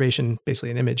say observation,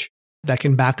 basically an image, that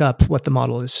can back up what the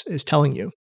model is telling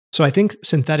you. So I think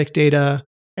synthetic data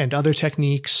and other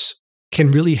techniques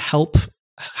can really help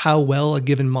how well a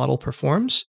given model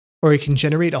performs, or it can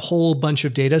generate a whole bunch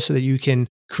of data so that you can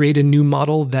create a new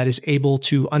model that is able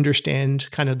to understand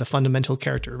kind of the fundamental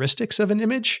characteristics of an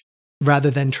image rather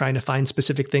than trying to find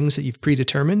specific things that you've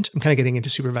predetermined. I'm kind of getting into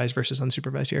supervised versus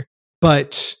unsupervised here.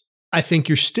 But I think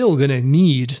you're still going to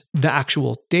need the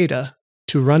actual data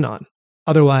to run on.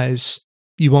 Otherwise,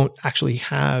 you won't actually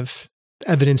have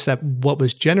evidence that what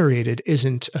was generated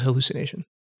isn't a hallucination.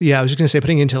 Yeah, I was just going to say,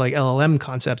 putting into like LLM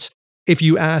concepts, if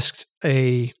you asked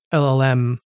a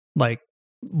LLM, like,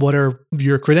 what are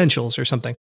your credentials or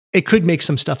something, it could make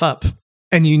some stuff up.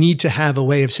 And you need to have a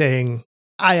way of saying,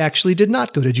 I actually did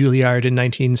not go to Juilliard in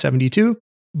 1972,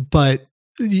 but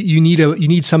you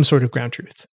need some sort of ground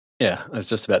truth. Yeah, I was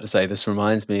just about to say, this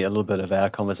reminds me a little bit of our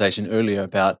conversation earlier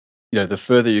about, the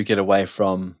further you get away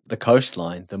from the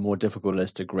coastline, the more difficult it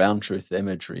is to ground truth the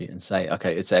imagery and say,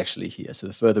 okay, it's actually here. So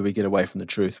the further we get away from the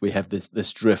truth, we have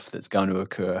this drift that's going to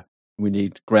occur. We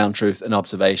need ground truth and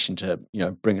observation to,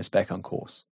 bring us back on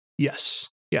course. Yes.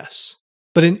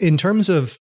 But in terms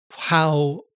of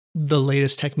how the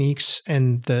latest techniques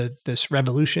and this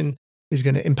revolution is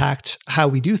going to impact how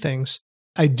we do things,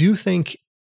 I do think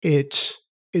it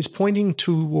is pointing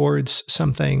towards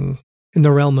something in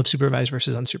the realm of supervised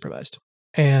versus unsupervised.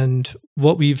 And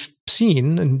what we've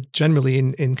seen, and generally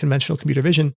in conventional computer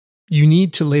vision, you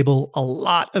need to label a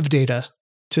lot of data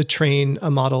to train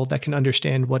a model that can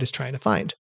understand what it's trying to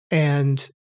find. And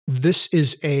this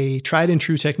is a tried and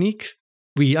true technique.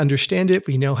 We understand it,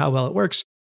 we know how well it works,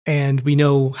 and we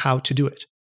know how to do it.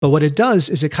 But what it does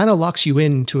is it kind of locks you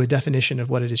into a definition of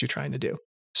what it is you're trying to do.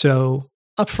 So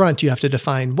up front, you have to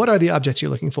define what are the objects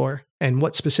you're looking for and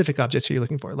what specific objects are you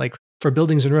looking for. Like for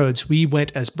buildings and roads, we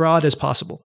went as broad as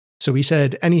possible. So we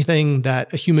said anything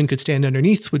that a human could stand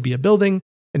underneath would be a building,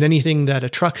 and anything that a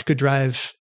truck could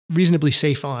drive reasonably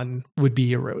safe on would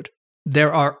be a road.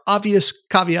 There are obvious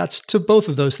caveats to both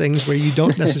of those things where you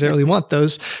don't necessarily want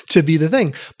those to be the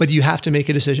thing, but you have to make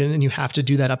a decision and you have to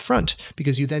do that up front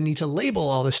because you then need to label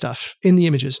all this stuff in the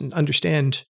images and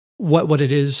understand what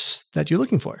it is that you're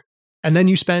looking for. And then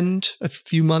you spend a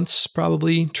few months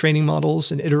probably training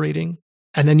models and iterating,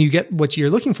 and then you get what you're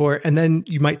looking for. And then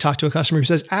you might talk to a customer who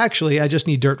says, actually, I just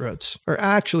need dirt roads, or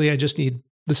actually, I just need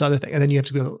this other thing. And then you have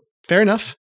to go, fair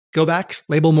enough, go back,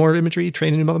 label more imagery,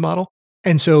 train another model.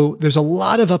 And so there's a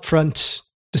lot of upfront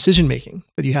decision-making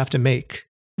that you have to make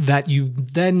that you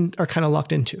then are kind of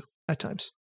locked into at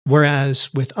times.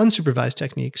 Whereas with unsupervised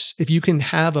techniques, if you can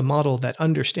have a model that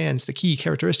understands the key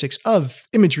characteristics of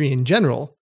imagery in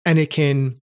general, and it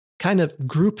can kind of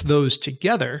group those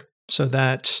together so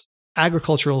that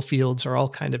agricultural fields are all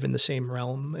kind of in the same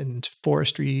realm and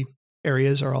forestry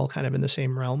areas are all kind of in the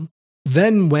same realm,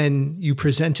 then when you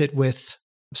present it with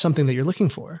something that you're looking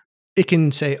for, it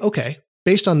can say, okay,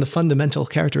 based on the fundamental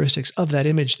characteristics of that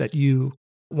image that you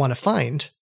want to find,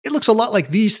 it looks a lot like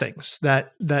these things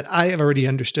that I have already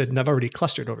understood and I've already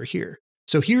clustered over here.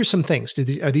 So here's some things.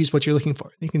 Are these what you're looking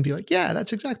for? You can be like, yeah,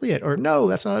 that's exactly it. Or no,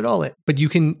 that's not at all it. But you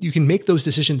can make those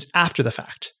decisions after the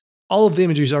fact. All of the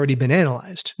imagery has already been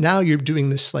analyzed. Now you're doing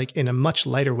this like in a much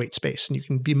lighter weight space, and you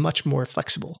can be much more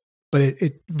flexible. But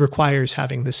it requires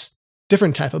having this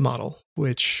different type of model,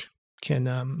 which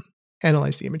can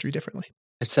analyze the imagery differently.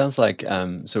 It sounds like,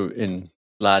 so in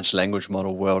large language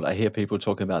model world, I hear people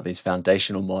talking about these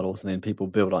foundational models and then people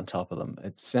build on top of them.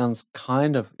 It sounds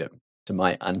kind of, to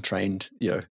my untrained,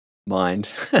 mind,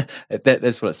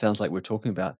 that's what it sounds like we're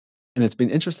talking about. And it's been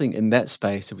interesting in that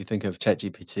space, if we think of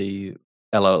ChatGPT,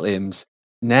 LLMs,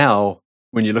 now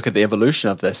when you look at the evolution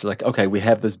of this, like, okay, we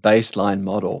have this baseline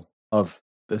model of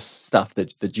this stuff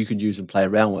that you can use and play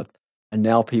around with. And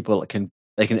now people can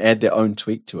add their own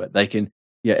tweak to it. They can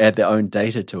add their own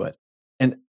data to it.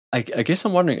 And I guess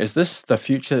I'm wondering, is this the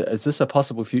future? Is this a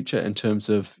possible future in terms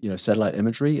of satellite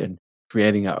imagery and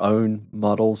creating our own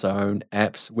models, our own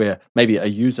apps, where maybe a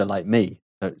user like me,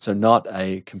 so not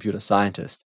a computer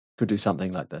scientist, could do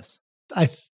something like this? I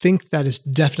think that is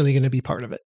definitely going to be part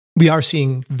of it. We are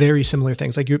seeing very similar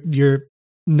things. Like your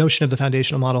notion of the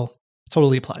foundational model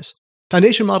totally applies.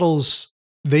 Foundation models,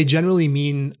 they generally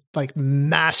mean like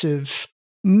massive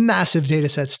data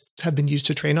sets have been used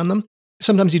to train on them.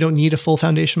 Sometimes you don't need a full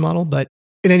foundation model, but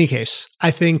in any case,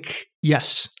 I think,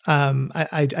 yes,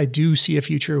 I do see a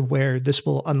future where this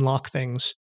will unlock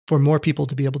things for more people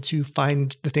to be able to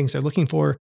find the things they're looking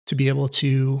for, to be able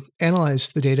to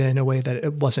analyze the data in a way that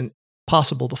it wasn't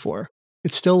possible before.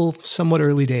 It's still somewhat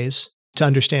early days to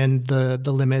understand the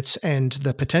limits and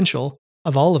the potential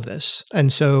of all of this.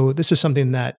 And so this is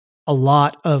something that a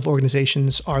lot of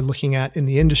organizations are looking at in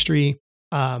the industry.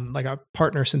 Like our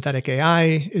partner Synthetic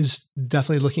AI is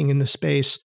definitely looking in this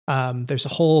space. There's a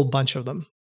whole bunch of them.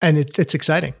 And it's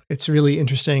exciting. It's really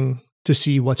interesting to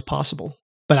see what's possible.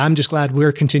 But I'm just glad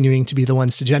we're continuing to be the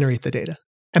ones to generate the data.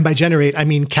 And by generate, I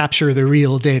mean capture the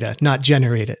real data, not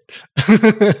generate it.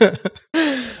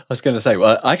 I was going to say,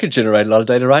 well, I could generate a lot of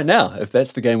data right now if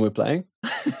that's the game we're playing.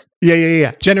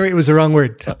 Yeah. Generate was the wrong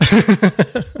word.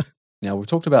 Now, we've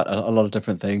talked about a lot of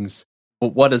different things.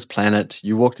 But what is Planet?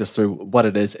 You walked us through what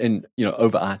it is in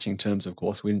overarching terms, of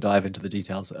course. We can dive into the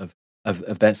details of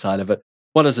that side of it.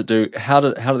 What does it do? How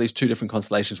do these two different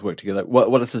constellations work together?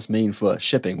 What does this mean for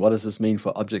shipping? What does this mean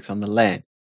for objects on the land?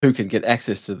 Who can get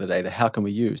access to the data? How can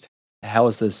we use? How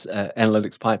is this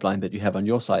analytics pipeline that you have on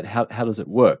your side? How does it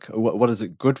work? What is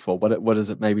it good for? What is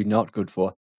it maybe not good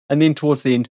for? And then towards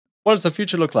the end, what does the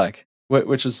future look like?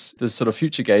 Which is this sort of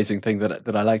future gazing thing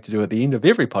that I like to do at the end of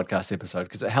every podcast episode,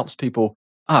 because it helps people.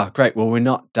 Great. Well, we're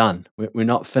not done. We're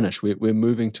not finished. We're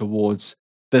moving towards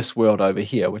this world over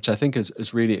here, which I think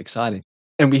is really exciting.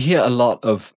 And we hear a lot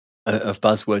of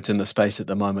buzzwords in the space at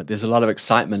the moment. There's a lot of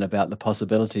excitement about the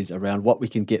possibilities around what we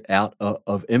can get out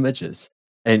of images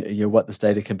and what this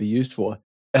data can be used for.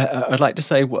 I'd like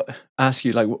to ask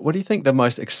you, what do you think the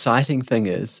most exciting thing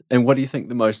is, and what do you think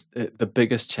the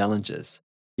biggest challenge is?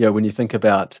 When you think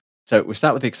about, so we'll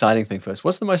start with the exciting thing first.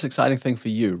 What's the most exciting thing for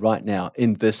you right now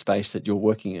in this space that you're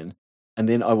working in? And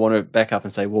then I want to back up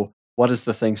and say, well, what is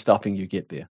the thing stopping you get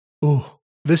there? Oh,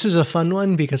 this is a fun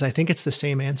one because I think it's the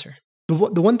same answer. The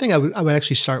one thing I would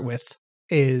actually start with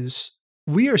is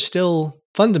we are still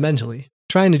fundamentally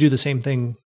trying to do the same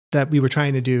thing that we were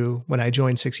trying to do when I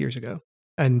joined 6 years ago,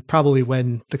 and probably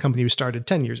when the company was started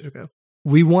 10 years ago.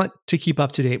 We want to keep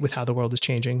up to date with how the world is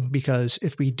changing, because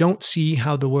if we don't see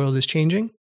how the world is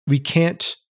changing, we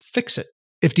can't fix it.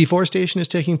 If deforestation is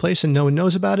taking place and no one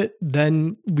knows about it,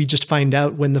 then we just find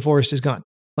out when the forest is gone.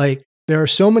 There are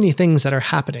so many things that are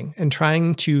happening, and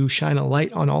trying to shine a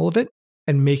light on all of it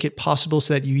and make it possible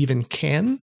so that you even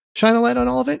can shine a light on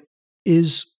all of it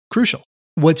is crucial.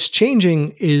 What's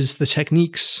changing is the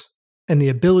techniques and the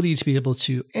ability to be able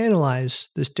to analyze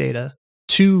this data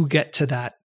to get to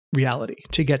that reality,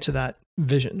 to get to that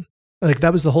vision.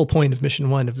 That was the whole point of Mission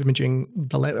 1 of imaging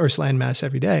the Earth's landmass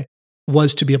every day,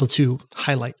 was to be able to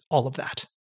highlight all of that.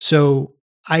 So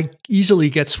I easily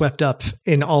get swept up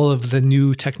in all of the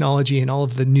new technology and all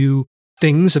of the new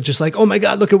things of just oh my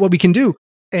God, look at what we can do.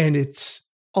 And it's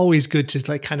always good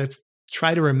to kind of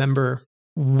try to remember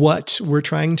what we're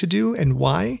trying to do and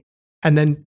why, and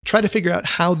then try to figure out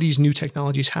how these new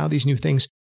technologies, how these new things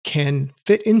can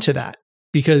fit into that,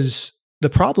 because the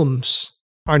problems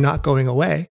are not going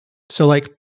away. So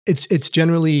it's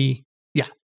generally,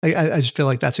 I just feel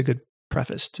like that's a good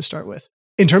preface to start with.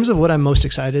 In terms of what I'm most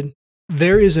excited,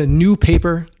 there is a new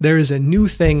paper, there is a new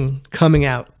thing coming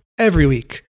out every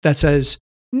week that says,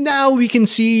 now we can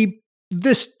see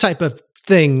this type of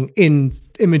thing in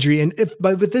imagery. And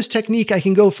but with this technique, I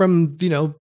can go from,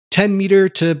 10 meter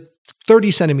to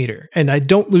 30 centimeter and I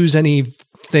don't lose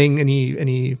anything,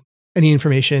 any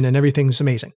information, and everything's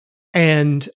amazing.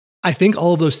 And I think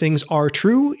all of those things are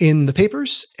true in the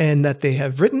papers and that they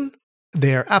have written.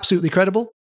 They are absolutely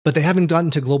credible, but they haven't gotten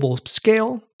to global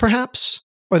scale, perhaps,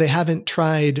 or they haven't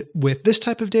tried with this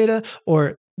type of data,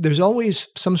 or there's always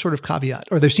some sort of caveat,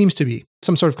 or there seems to be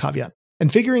some sort of caveat.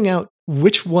 And figuring out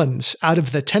which ones out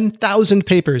of the 10,000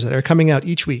 papers that are coming out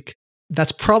each week,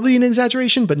 that's probably an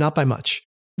exaggeration, but not by much.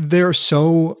 There are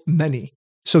so many.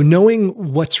 So knowing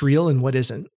what's real and what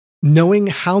isn't, knowing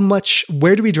how much,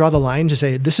 where do we draw the line to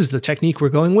say, this is the technique we're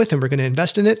going with and we're going to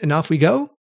invest in it and off we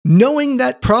go, knowing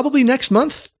that probably next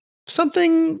month,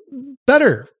 something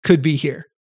better could be here.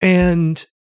 And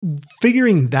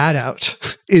figuring that out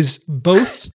is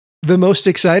both the most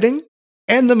exciting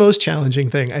and the most challenging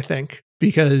thing, I think,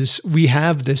 because we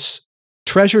have this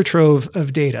treasure trove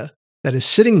of data that is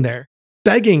sitting there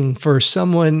begging for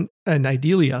someone, and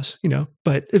ideally us,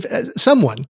 but if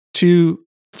someone to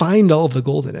find all of the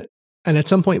gold in it. And at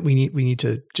some point we need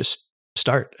to just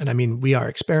start. And I mean, we are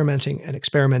experimenting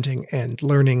and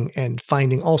learning and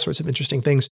finding all sorts of interesting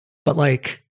things. But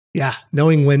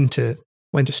knowing when to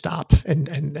stop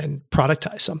and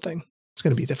productize something, it's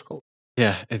going to be difficult.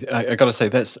 Yeah, I got to say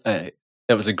that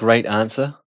was a great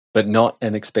answer, but not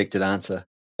an expected answer.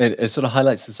 It sort of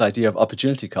highlights this idea of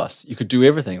opportunity costs. You could do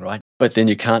everything, right? But then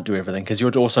you can't do everything because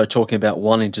you're also talking about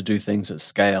wanting to do things at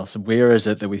scale. So where is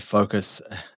it that we focus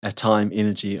our time,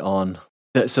 energy on?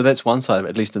 So that's one side of it,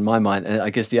 at least in my mind. And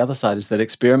I guess the other side is that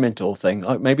experimental thing.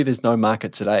 Like maybe there's no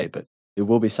market today, but there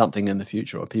will be something in the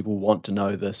future, or people want to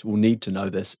know this, will need to know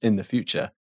this in the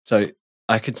future. So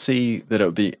I could see that it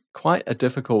would be quite a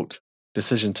difficult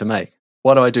decision to make.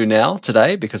 What do I do now,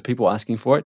 today, because people are asking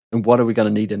for it? And what are we going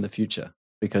to need in the future?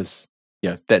 Because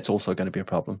that's also going to be a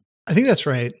problem. I think that's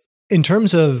right. In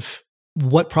terms of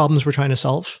what problems we're trying to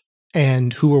solve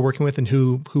and who we're working with and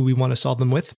who we want to solve them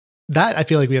with, that I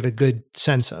feel like we have a good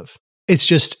sense of. It's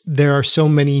just there are so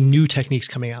many new techniques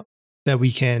coming out that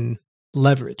we can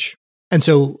leverage. And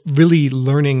so really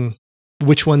learning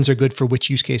which ones are good for which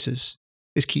use cases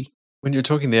is key. When you're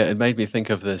talking there, it made me think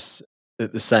of this,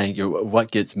 the saying, what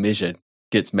gets measured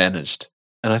gets managed.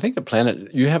 And I think at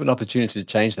Planet, you have an opportunity to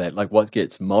change that. Like what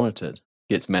gets monitored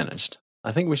gets managed.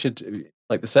 I think we should,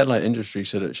 like the satellite industry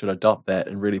should adopt that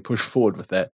and really push forward with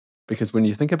that. Because when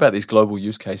you think about these global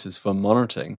use cases for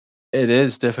monitoring, it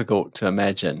is difficult to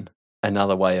imagine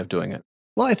another way of doing it.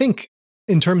 Well, I think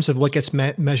in terms of what gets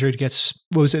measured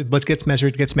what gets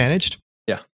measured gets managed.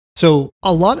 Yeah. So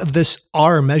a lot of this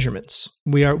are measurements.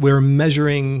 We're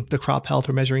measuring the crop health,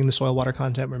 we're measuring the soil water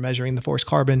content, we're measuring the forest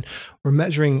carbon, we're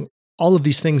measuring all of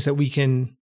these things that we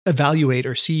can evaluate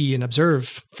or see and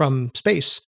observe from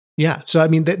space. Yeah. So, I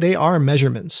mean, they are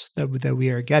measurements that we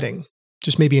are getting,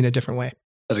 just maybe in a different way.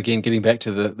 But again, getting back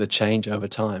to the change over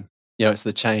time, it's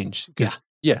the change. Because,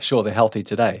 sure, they're healthy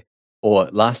today. Or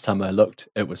last time I looked,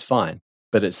 it was fine.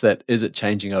 But it's that, is it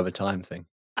changing over time thing?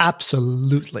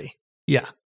 Absolutely. Yeah.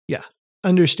 Yeah.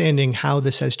 Understanding how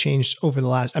this has changed over the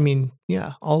last,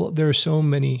 there are so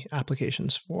many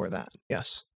applications for that.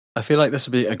 Yes. I feel like this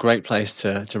would be a great place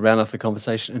to round off the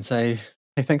conversation and say,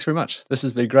 hey, thanks very much. This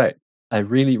has been great. I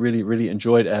really, really, really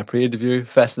enjoyed our pre-interview.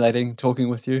 Fascinating talking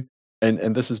with you.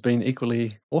 And this has been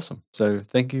equally awesome. So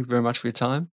thank you very much for your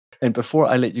time. And before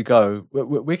I let you go,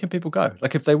 where can people go?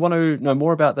 Like if they want to know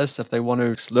more about this, if they want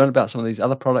to learn about some of these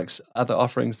other products, other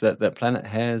offerings that Planet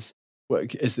has,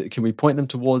 can we point them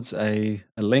towards a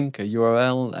link, a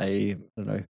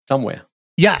URL, somewhere?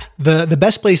 Yeah, the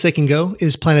best place they can go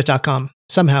is planet.com.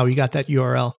 Somehow you got that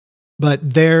URL. But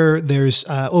there's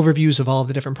overviews of all of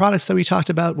the different products that we talked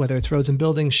about, whether it's roads and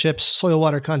buildings, ships, soil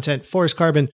water content, forest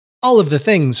carbon, all of the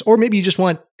things. Or maybe you just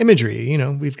want imagery.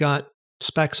 We've got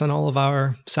specs on all of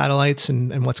our satellites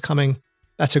and what's coming.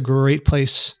 That's a great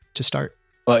place to start.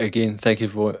 Well, again, thank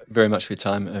you very much for your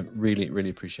time. I really, really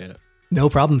appreciate it. No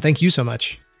problem. Thank you so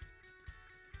much.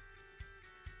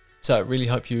 So I really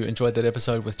hope you enjoyed that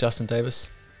episode with Justin Davis,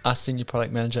 our Senior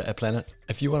Product Manager at Planet.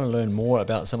 If you want to learn more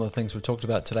about some of the things we've talked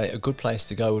about today, a good place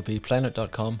to go would be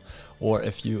planet.com, or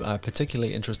if you are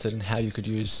particularly interested in how you could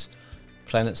use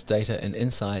Planet's data and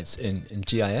insights in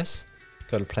GIS,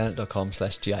 go to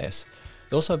planet.com/GIS.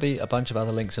 There'll also be a bunch of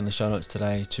other links in the show notes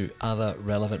today to other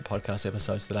relevant podcast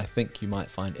episodes that I think you might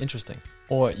find interesting.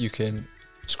 Or you can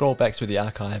scroll back through the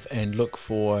archive and look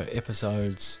for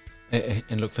episodes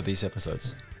and look for these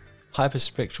episodes.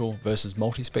 Hyperspectral versus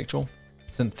multispectral,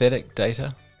 synthetic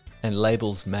data, and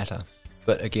labels matter.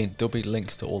 But again, there'll be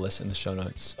links to all this in the show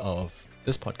notes of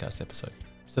this podcast episode.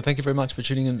 So thank you very much for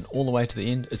tuning in all the way to the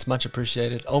end. It's much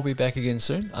appreciated. I'll be back again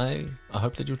soon. I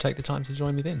hope that you'll take the time to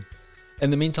join me then. In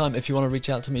the meantime, if you want to reach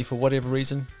out to me for whatever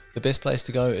reason, the best place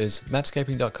to go is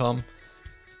mapscaping.com.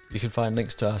 You can find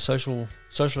links to our social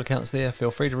accounts there. Feel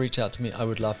free to reach out to me. I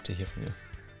would love to hear from you.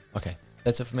 Okay,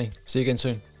 that's it for me. See you again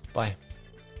soon. Bye.